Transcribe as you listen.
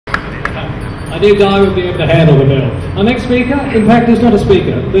I knew Guy would be able to handle the bell. Our next speaker, in fact, is not a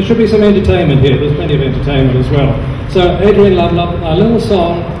speaker. There should be some entertainment here. There's plenty of entertainment as well. So, Adrienne Lovelock, a little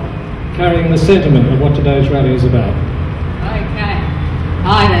song carrying the sentiment of what today's rally is about. Okay.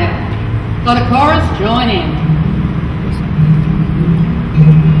 Hi there. Got a chorus? Join in.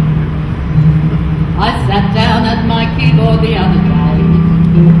 I sat down at my keyboard the other day.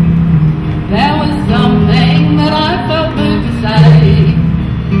 There was something that I felt moved to say.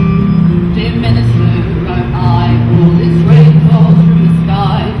 Dear Minister, wrote I, all this rain falls from the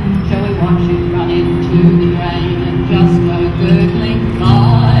sky. Shall we watch it run into the drain and just go gurgling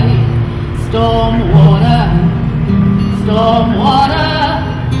by? Storm water,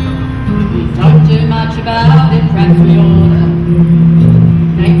 we don't do much about it, perhaps we oughta.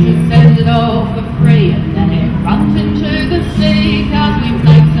 Nature sends it all for free and then it runs into the sea. Can't we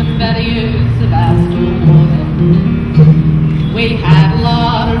make some better use of our storm water? We had a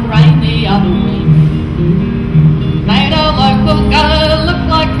lot of rain the other week, made our local gutter look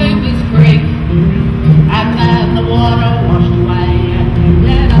like Cooper's Creek, and then the water washed away and we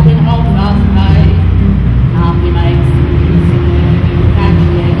ended up in Holdfast Bay. Can't we make some use of it?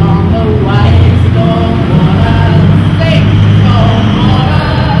 Catching on the way, storm water, sing storm water.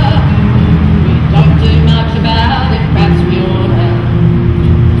 We don't do much about it, perhaps we oughta.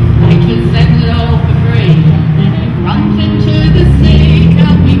 Nature sends it all for free and then it runs into the sea.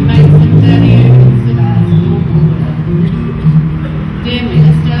 Can't we make some better use of our storm water? Dear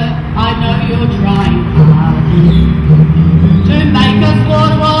Minister, I know you're trying hard to make us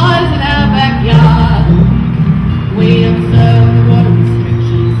water wise in our backyard. We observe the water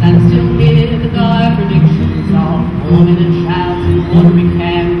restrictions and still hear the dire predictions of warming and showers and watery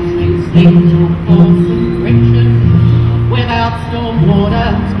camps. We sleep till force and friction without storm water.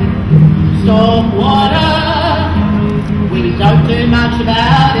 We don't do much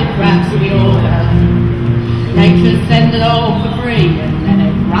about it, perhaps we oughta. Nature sends it all for free and then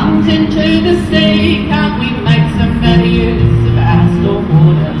it runs into the sea. Can't we make some better use of our storm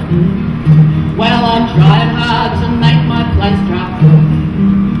water? Well, I'm trying hard to make my place dry.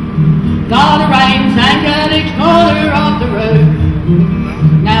 Got a rain tank at each corner of the roof.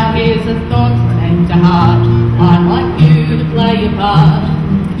 Now here's a thought from head to heart. I'd like you to play your part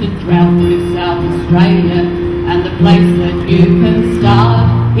to drought through South Australia, and the place that you can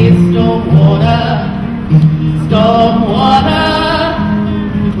start is storm water. Storm water.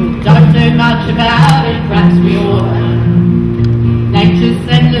 We don't do much about it, perhaps we oughta. Nature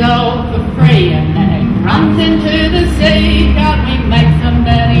sends it all for free and then it runs into the sea. Can't we make some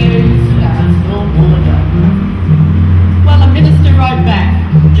better use of our storm water? Well, the minister wrote back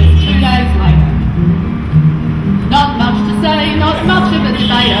just 2 days later. Not much to say, not much of a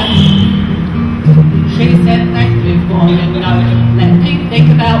debater. She said, thank you for your note. Let me think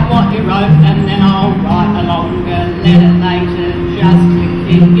about what you wrote and then I'll write a longer letter later just to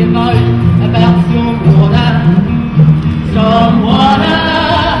keep your vote about storm water. Storm water.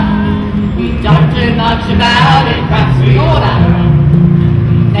 We don't do much about it, perhaps we oughta.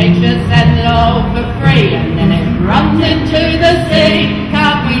 Nature sends it all for free and then it runs into the sea.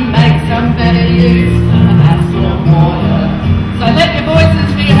 Can't we make some better use of